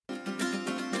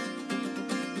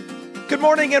Good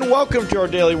morning and welcome to our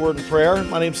Daily Word and Prayer.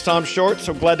 My name is Tom Short,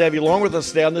 so glad to have you along with us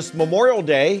today on this Memorial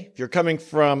Day. If you're coming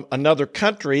from another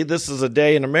country, this is a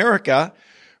day in America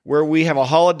where we have a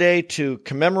holiday to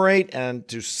commemorate and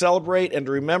to celebrate and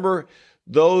to remember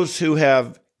those who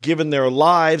have given their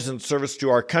lives in service to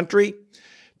our country,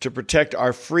 to protect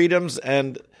our freedoms,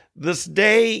 and this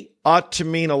day ought to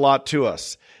mean a lot to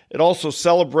us. It also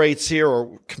celebrates here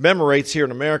or commemorates here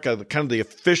in America kind of the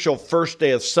official first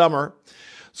day of summer.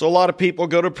 So a lot of people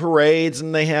go to parades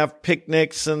and they have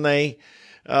picnics and they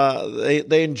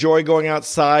enjoy going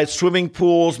outside. Swimming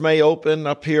pools may open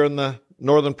up here in the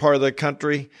northern part of the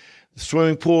country. The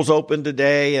swimming pools open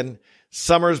today and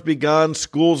summer's begun,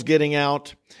 school's getting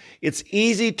out. It's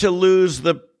easy to lose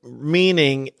the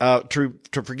meaning, to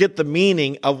forget the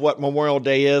meaning of what Memorial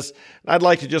Day is. I'd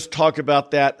like to just talk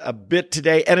about that a bit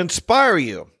today and inspire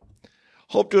you.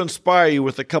 Hope to inspire you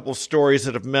with a couple stories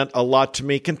that have meant a lot to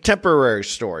me, contemporary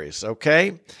stories,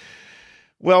 okay?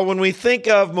 Well, when we think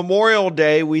of Memorial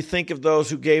Day, we think of those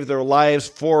who gave their lives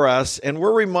for us, and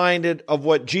we're reminded of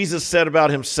what Jesus said about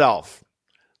himself.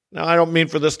 Now, I don't mean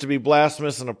for this to be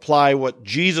blasphemous and apply what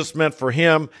Jesus meant for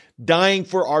him, dying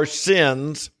for our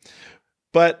sins,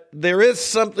 but there is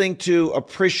something to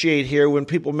appreciate here when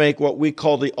people make what we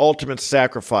call the ultimate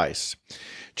sacrifice.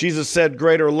 Jesus said,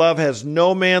 "Greater love has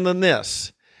no man than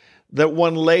this, that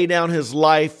one lay down his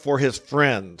life for his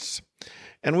friends."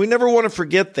 And we never want to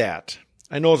forget that.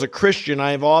 I know as a Christian,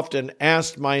 I have often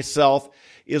asked myself,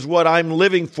 is what I'm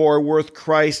living for worth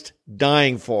Christ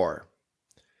dying for?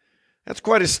 That's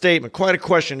quite a statement, quite a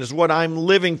question. Is what I'm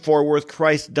living for worth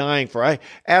Christ dying for? I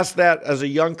asked that as a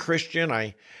young Christian.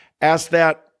 I asked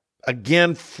that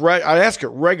again. I ask it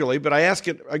regularly, but I ask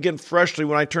it again freshly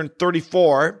when I turned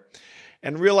 34.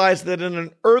 And realized that in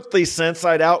an earthly sense,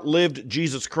 I'd outlived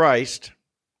Jesus Christ.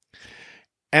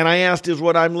 And I asked, is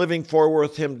what I'm living for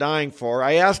worth him dying for?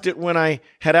 I asked it when I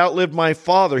had outlived my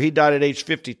father. He died at age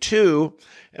 52.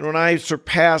 And when I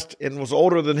surpassed and was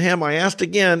older than him, I asked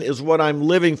again, is what I'm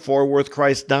living for worth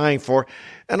Christ dying for?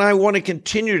 And I want to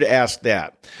continue to ask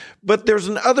that. But there's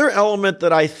another element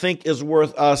that I think is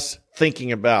worth us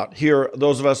thinking about here,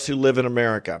 those of us who live in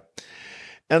America.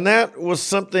 And that was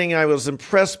something I was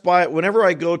impressed by whenever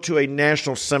I go to a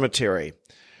national cemetery.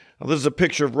 Now, this is a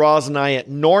picture of Roz and I at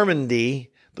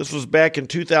Normandy. This was back in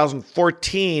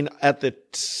 2014 at the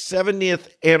 70th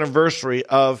anniversary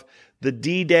of the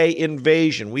D-Day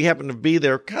invasion. We happened to be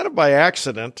there kind of by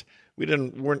accident.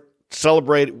 Weren't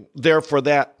celebrating there for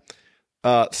that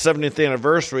 70th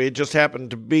anniversary. It just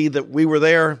happened to be that we were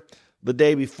there the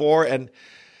day before. And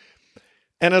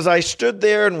as I stood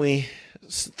there and we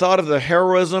thought of the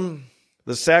heroism,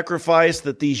 the sacrifice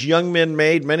that these young men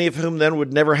made, many of whom then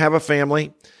would never have a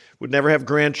family, would never have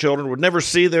grandchildren, would never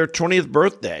see their 20th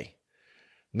birthday,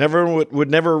 would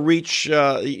never reach,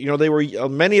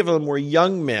 many of them were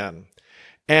young men,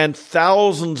 and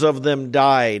thousands of them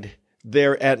died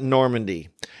there at Normandy.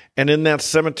 And in that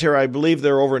cemetery, I believe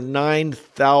there are over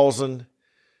 9,000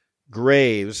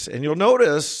 graves. And you'll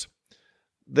notice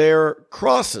they're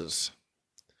crosses.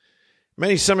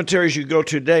 Many cemeteries you go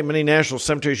to today, many national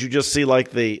cemeteries, you just see like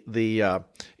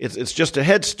it's just a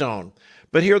headstone.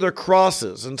 But here they're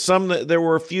crosses, and there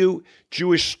were a few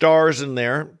Jewish stars in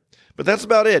there, but that's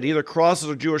about it, either crosses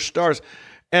or Jewish stars.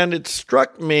 And it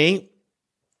struck me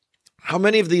how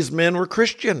many of these men were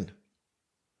Christian.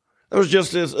 That was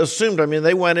just assumed. I mean,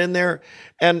 they went in there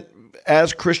and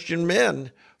as Christian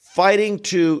men, fighting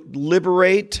to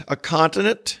liberate a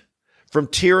continent from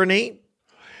tyranny,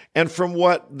 and from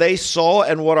what they saw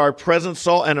and what our president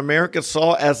saw and America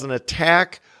saw as an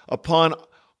attack upon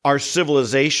our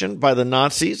civilization by the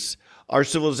Nazis, our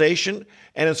civilization.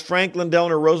 And as Franklin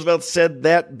Delano Roosevelt said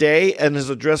that day in his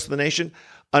address to the nation,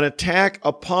 an attack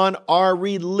upon our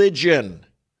religion.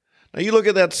 Now you look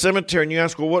at that cemetery and you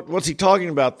ask, well, what's he talking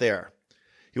about there?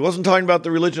 He wasn't talking about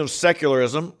the religion of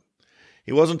secularism.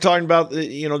 He wasn't talking about,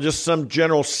 just some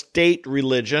general state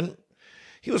religion.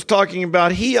 He was talking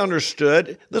about, he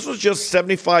understood, this was just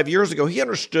 75 years ago, he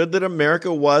understood that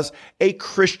America was a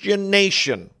Christian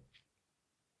nation.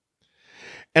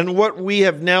 And what we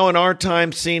have now in our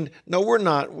time seen, no, we're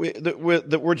not,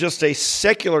 that we're just a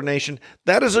secular nation,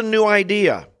 that is a new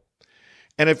idea.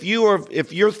 And if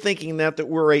you're thinking that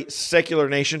we're a secular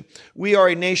nation, we are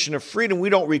a nation of freedom. We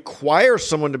don't require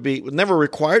someone to be, never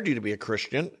required you to be a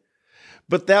Christian,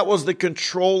 but that was the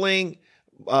controlling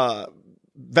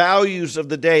values of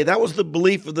the day. That was the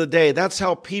belief of the day. That's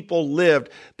how people lived.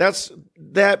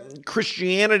 That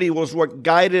Christianity was what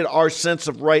guided our sense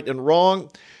of right and wrong.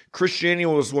 Christianity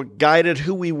was what guided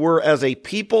who we were as a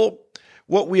people,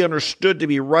 what we understood to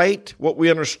be right, what we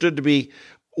understood to be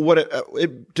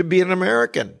to be an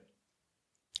American.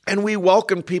 And we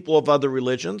welcome people of other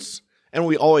religions, and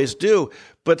we always do,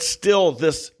 but still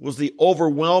this was the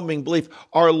overwhelming belief.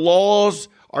 Our laws,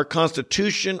 our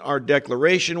Constitution, our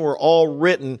Declaration were all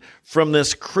written from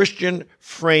this Christian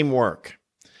framework.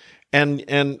 And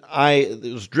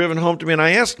it was driven home to me, and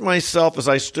I asked myself as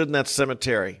I stood in that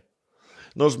cemetery,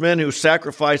 those men who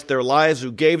sacrificed their lives,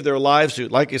 who gave their lives, who,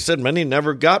 like I said, many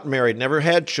never got married, never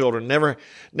had children,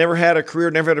 never had a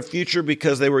career, never had a future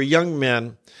because they were young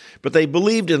men, but they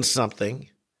believed in something,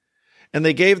 and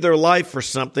they gave their life for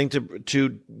something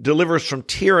to deliver us from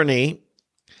tyranny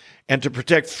and to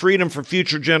protect freedom for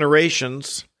future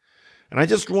generations. And I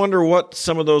just wonder what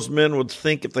some of those men would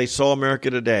think if they saw America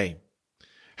today,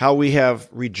 how we have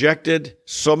rejected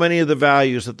so many of the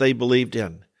values that they believed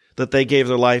in, that they gave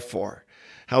their life for.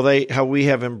 How we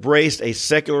have embraced a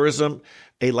secularism,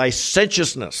 a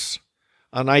licentiousness,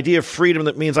 an idea of freedom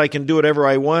that means I can do whatever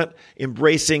I want,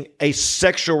 embracing a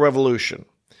sexual revolution.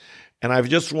 And I've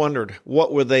just wondered,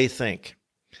 what would they think?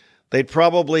 They'd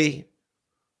probably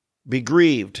be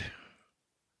grieved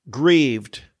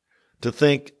to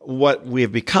think what we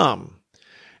have become.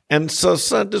 And so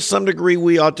to some degree,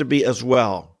 we ought to be as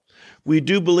well. We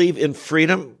do believe in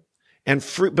freedom,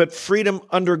 but freedom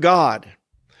under God.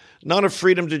 Not a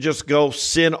freedom to just go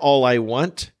sin all I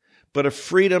want, but a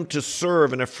freedom to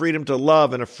serve and a freedom to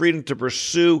love and a freedom to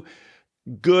pursue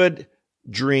good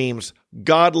dreams,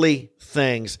 godly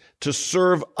things, to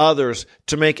serve others,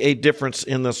 to make a difference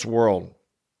in this world.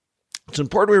 It's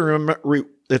important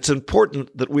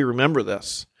that we remember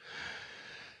this.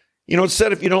 You know, it's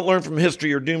said if you don't learn from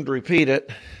history, you're doomed to repeat it.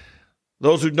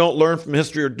 Those who don't learn from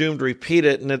history are doomed to repeat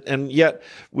it. And yet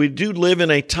we do live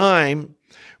in a time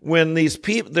when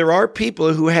there are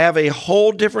people who have a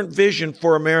whole different vision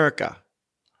for America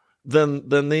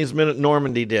than these men at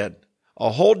Normandy did. A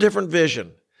whole different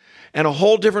vision, and a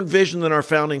whole different vision than our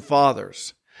founding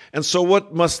fathers. And so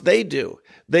what must they do?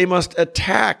 They must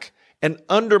attack and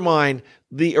undermine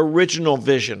the original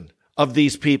vision of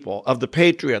these people, of the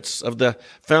patriots, of the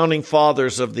founding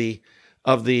fathers for the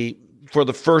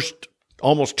first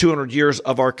almost 200 years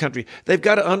of our country. They've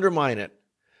got to undermine it.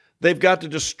 They've got to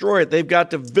destroy it. They've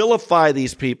got to vilify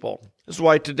these people. This is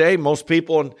why today most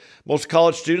people and most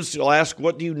college students will ask,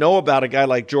 what do you know about a guy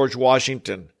like George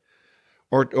Washington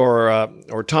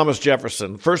or Thomas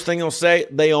Jefferson? First thing they'll say,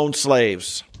 they owned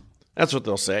slaves. That's what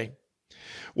they'll say.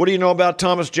 What do you know about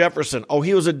Thomas Jefferson? Oh,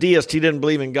 he was a deist. He didn't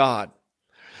believe in God.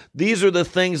 These are the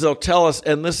things they'll tell us,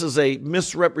 and this is a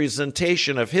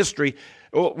misrepresentation of history.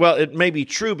 Well, it may be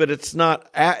true, but it's not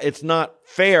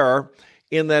fair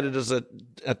in that it is an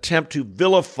attempt to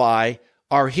vilify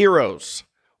our heroes.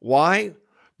 Why?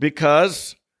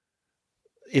 Because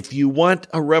if you want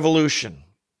a revolution,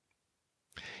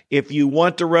 you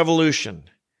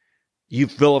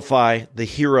vilify the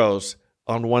heroes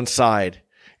on one side,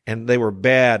 and they were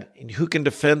bad. And who can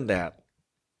defend that?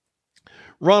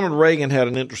 Ronald Reagan had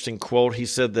an interesting quote. He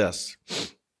said this.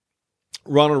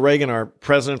 Ronald Reagan, our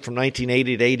president from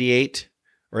 1980 to 88,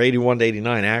 or 81 to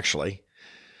 89, actually.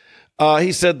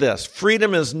 He said this: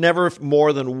 freedom is never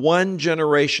more than one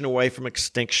generation away from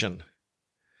extinction.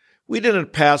 We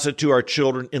didn't pass it to our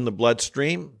children in the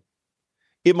bloodstream.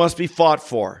 It must be fought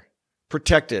for,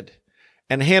 protected,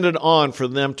 and handed on for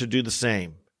them to do the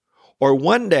same. Or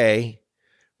one day,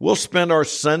 we'll spend our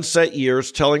sunset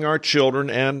years telling our children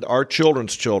and our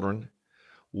children's children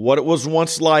what it was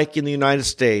once like in the United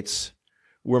States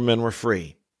where men were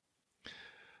free.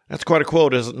 That's quite a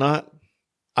quote, is it not?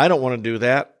 I don't want to do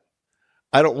that.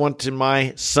 I don't want in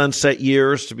my sunset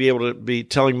years to be able to be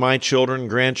telling my children and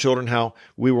grandchildren how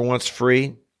we were once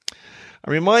free.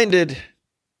 I'm reminded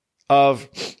of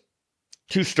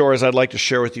two stories I'd like to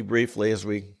share with you briefly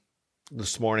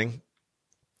this morning.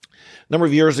 A number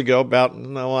of years ago,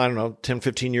 10,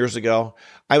 15 years ago,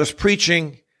 I was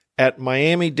preaching at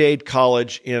Miami-Dade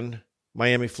College in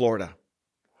Miami, Florida.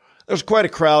 There was quite a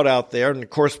crowd out there, and of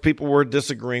course people were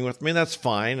disagreeing with me. That's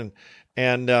fine,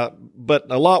 but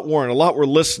a lot weren't. A lot were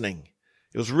listening.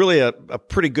 It was really a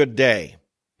pretty good day.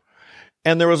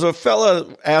 And there was a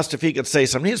fella asked if he could say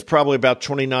something. He was probably about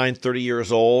 29, 30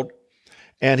 years old.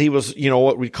 And he was,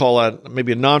 what we call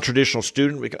maybe a non-traditional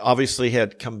student. We obviously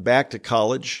had come back to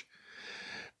college.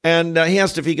 And he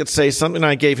asked if he could say something. And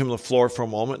I gave him the floor for a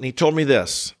moment. And he told me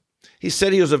this. He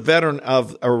said he was a veteran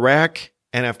of Iraq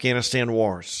and Afghanistan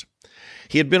wars.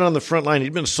 He had been on the front line.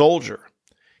 He'd been a soldier.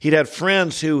 He'd had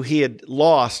friends who he had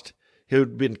lost,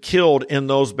 who'd been killed in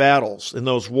those battles, in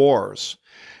those wars.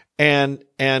 And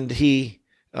he'd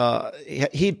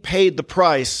paid the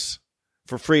price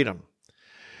for freedom.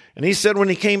 And he said when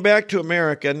he came back to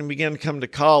America and began to come to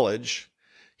college,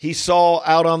 he saw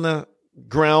out on the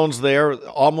grounds there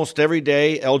almost every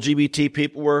day, LGBT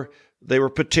people were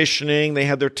petitioning, they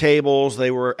had their tables, they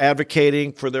were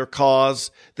advocating for their cause,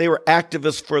 they were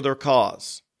activists for their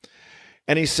cause.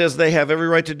 And he says they have every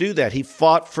right to do that. He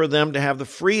fought for them to have the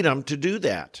freedom to do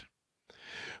that.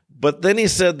 But then he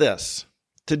said this,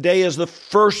 today is the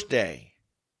first day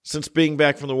since being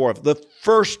back from the war, the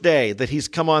first day that he's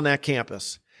come on that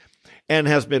campus and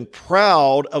has been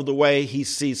proud of the way he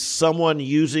sees someone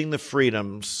using the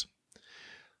freedoms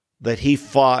that he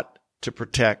fought to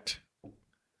protect.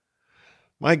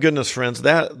 My goodness, friends,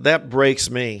 that breaks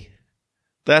me.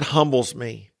 That humbles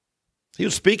me. He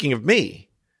was speaking of me.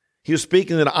 He was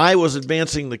speaking that I was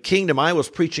advancing the kingdom. I was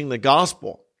preaching the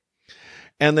gospel.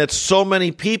 And that so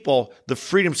many people, the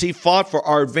freedoms he fought for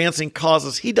are advancing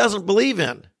causes he doesn't believe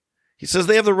in. He says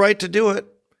they have the right to do it.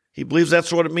 He believes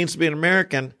that's what it means to be an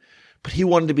American. But he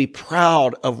wanted to be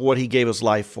proud of what he gave his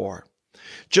life for.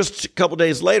 Just a couple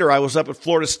days later, I was up at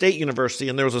Florida State University,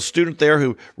 and there was a student there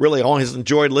who really always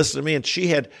enjoyed listening to me, and she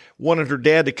had wanted her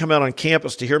dad to come out on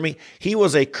campus to hear me. He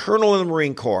was a colonel in the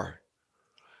Marine Corps.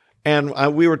 And I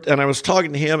was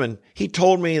talking to him, and he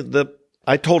told me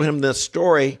I told him this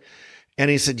story,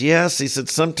 and he said, yes, he said,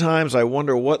 sometimes I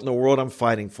wonder what in the world I'm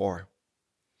fighting for.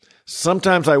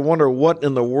 Sometimes I wonder what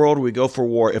in the world we go for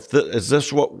war. Is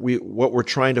this what we're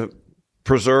trying to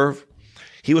preserve?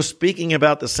 He was speaking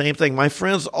about the same thing. My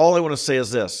friends, all I want to say is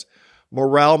this: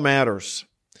 morale matters.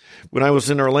 When I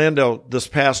was in Orlando this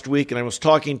past week and I was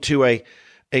talking to a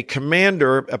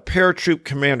commander, a paratroop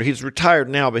commander, he's retired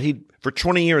now, but for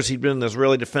 20 years he'd been in the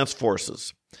Israeli Defense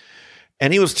Forces.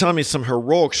 And he was telling me some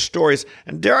heroic stories,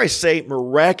 and dare I say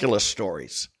miraculous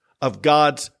stories of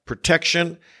God's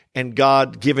protection and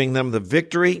God giving them the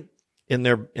victory in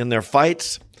their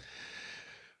fights.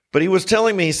 But he was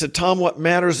telling me, he said, Tom, what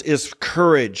matters is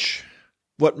courage.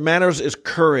 What matters is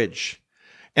courage.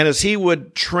 And as he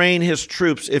would train his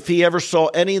troops, if he ever saw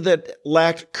any that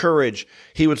lacked courage,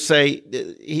 he would say,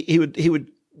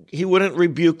 he wouldn't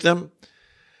rebuke them.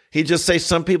 He'd just say,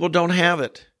 some people don't have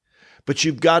it, but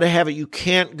you've got to have it. You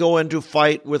can't go into a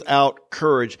fight without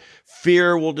courage.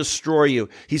 Fear will destroy you.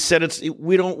 He said,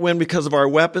 we don't win because of our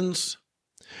weapons.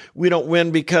 We don't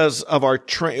win because of our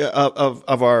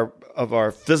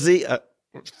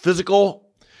physical.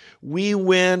 We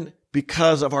win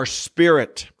because of our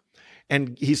spirit.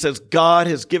 And he says, God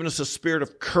has given us a spirit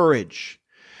of courage,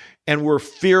 and we're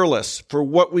fearless for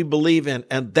what we believe in,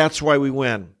 and that's why we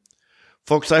win.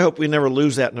 Folks, I hope we never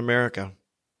lose that in America.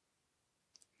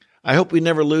 I hope we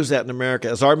never lose that in America.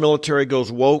 As our military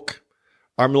goes woke,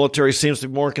 our military seems to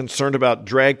be more concerned about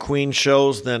drag queen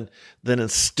shows than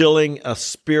instilling a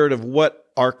spirit of what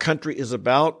our country is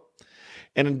about.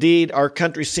 And indeed, our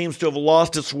country seems to have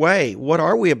lost its way. What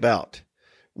are we about?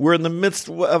 We are in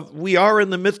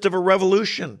the midst of a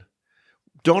revolution.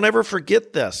 Don't ever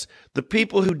forget this. The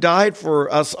people who died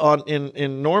for us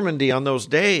in Normandy on those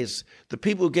days, the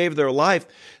people who gave their life,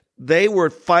 they were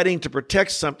fighting to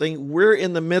protect something. We're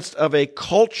in the midst of a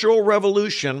cultural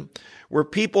revolution where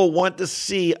people want to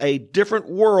see a different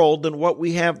world than what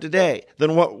we have today,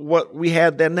 than what we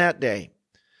had then that day.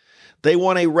 They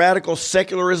want a radical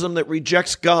secularism that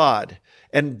rejects God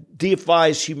and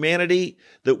deifies humanity,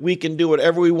 that we can do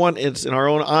whatever we want in our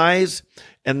own eyes.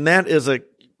 And that is a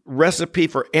recipe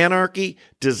for anarchy,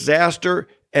 disaster,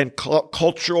 and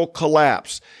cultural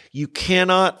collapse. You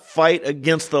cannot fight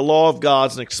against the law of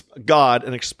God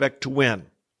and expect to win.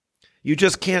 You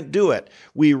just can't do it.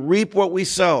 We reap what we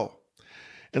sow.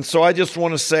 And so I just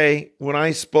want to say, when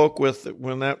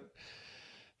that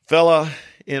fella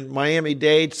in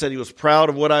Miami-Dade said he was proud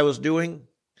of what I was doing,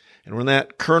 and when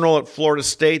that colonel at Florida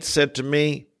State said to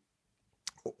me,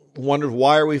 wondered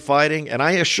why are we fighting, and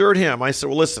I assured him, I said,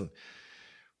 well, listen,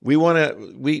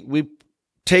 we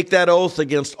take that oath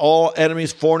against all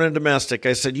enemies, foreign and domestic.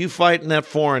 I said, you fight in that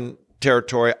foreign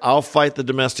territory, I'll fight the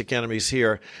domestic enemies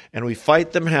here. And we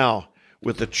fight them how?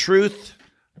 With the truth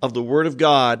of the Word of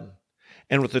God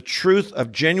and with the truth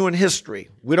of genuine history.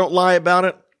 We don't lie about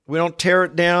it. We don't tear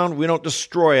it down. We don't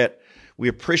destroy it. We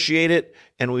appreciate it,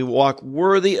 and we walk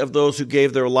worthy of those who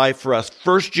gave their life for us.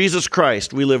 First, Jesus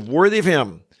Christ. We live worthy of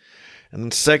Him. And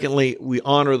then secondly, we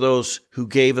honor those who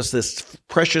gave us this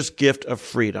precious gift of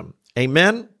freedom.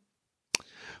 Amen?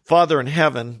 Father in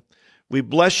heaven, we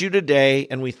bless you today,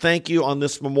 and we thank you on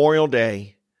this Memorial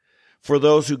Day for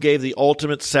those who gave the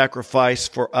ultimate sacrifice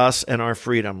for us and our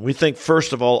freedom. We think,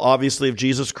 first of all, obviously, of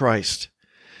Jesus Christ.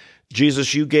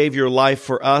 Jesus, you gave your life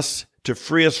for us to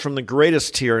free us from the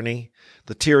greatest tyranny,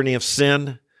 the tyranny of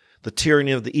sin, the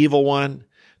tyranny of the evil one,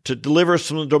 to deliver us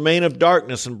from the domain of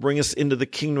darkness and bring us into the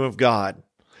kingdom of God.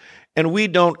 And we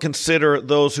don't consider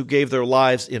those who gave their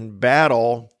lives in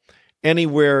battle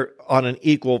anywhere on an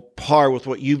equal par with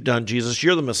what you've done, Jesus.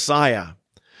 You're the Messiah.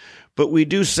 But we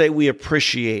do say we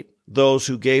appreciate those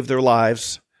who gave their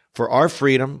lives for our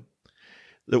freedom,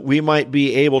 that we might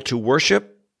be able to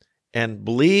worship and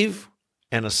believe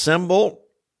and assemble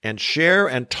and share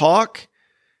and talk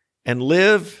and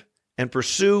live and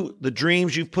pursue the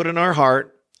dreams you've put in our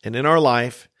heart and in our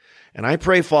life. And I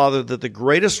pray, Father, that the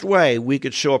greatest way we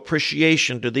could show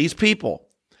appreciation to these people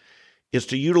is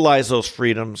to utilize those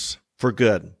freedoms for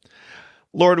good.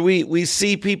 Lord, we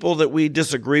see people that we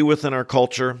disagree with in our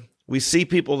culture. We see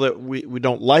people that we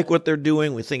don't like what they're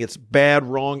doing. We think it's bad,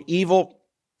 wrong, evil.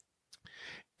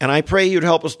 And I pray you'd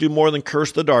help us do more than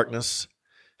curse the darkness.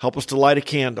 Help us to light a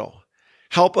candle.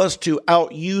 Help us to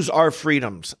outuse our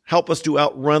freedoms. Help us to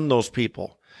outrun those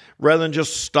people. Rather than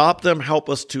just stop them, help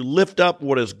us to lift up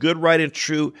what is good, right, and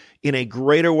true in a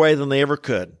greater way than they ever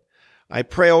could. I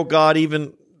pray, oh God,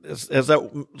 even as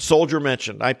that soldier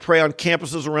mentioned, I pray on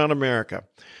campuses around America,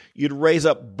 you'd raise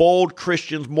up bold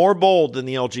Christians, more bold than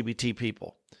the LGBT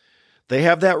people. They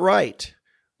have that right.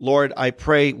 Lord, I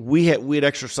pray we'd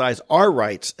exercise our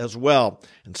rights as well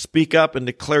and speak up and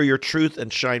declare your truth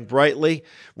and shine brightly,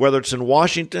 whether it's in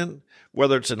Washington,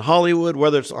 whether it's in Hollywood,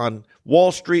 whether it's on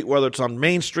Wall Street, whether it's on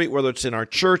Main Street, whether it's in our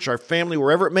church, our family,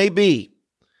 wherever it may be,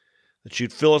 that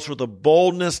you'd fill us with a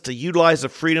boldness to utilize the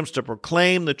freedoms to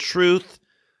proclaim the truth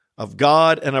of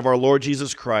God and of our Lord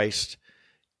Jesus Christ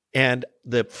and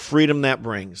the freedom that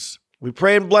brings. We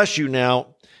pray and bless you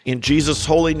now. In Jesus'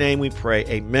 holy name we pray.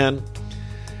 Amen,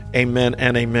 amen,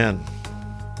 and amen.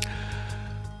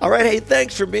 All right, hey,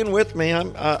 thanks for being with me.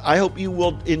 I hope you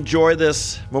will enjoy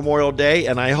this Memorial Day,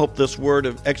 and I hope this word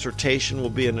of exhortation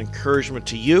will be an encouragement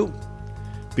to you.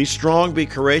 Be strong, be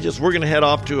courageous. We're going to head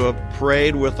off to a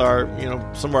parade with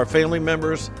some of our family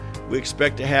members. We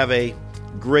expect to have a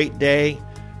great day,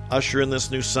 usher in this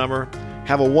new summer.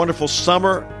 Have a wonderful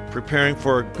summer, preparing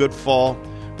for a good fall.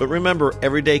 But remember,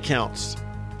 every day counts.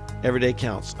 Every day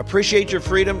counts. Appreciate your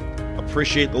freedom.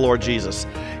 Appreciate the Lord Jesus.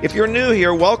 If you're new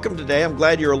here, welcome today. I'm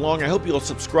glad you're along. I hope you'll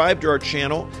subscribe to our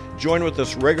channel. Join with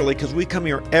us regularly because we come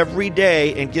here every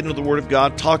day and get into the Word of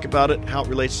God, talk about it, how it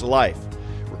relates to life.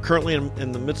 We're currently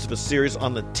in the midst of a series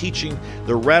on the teaching,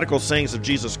 the radical sayings of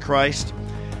Jesus Christ.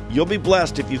 You'll be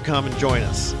blessed if you come and join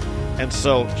us. And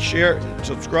so share,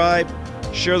 subscribe,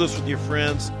 share this with your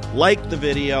friends, like the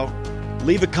video,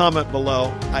 leave a comment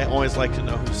below. I always like to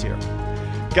know who's here.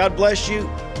 God bless you.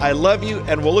 I love you,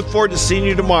 and we'll look forward to seeing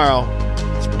you tomorrow.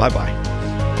 Bye-bye.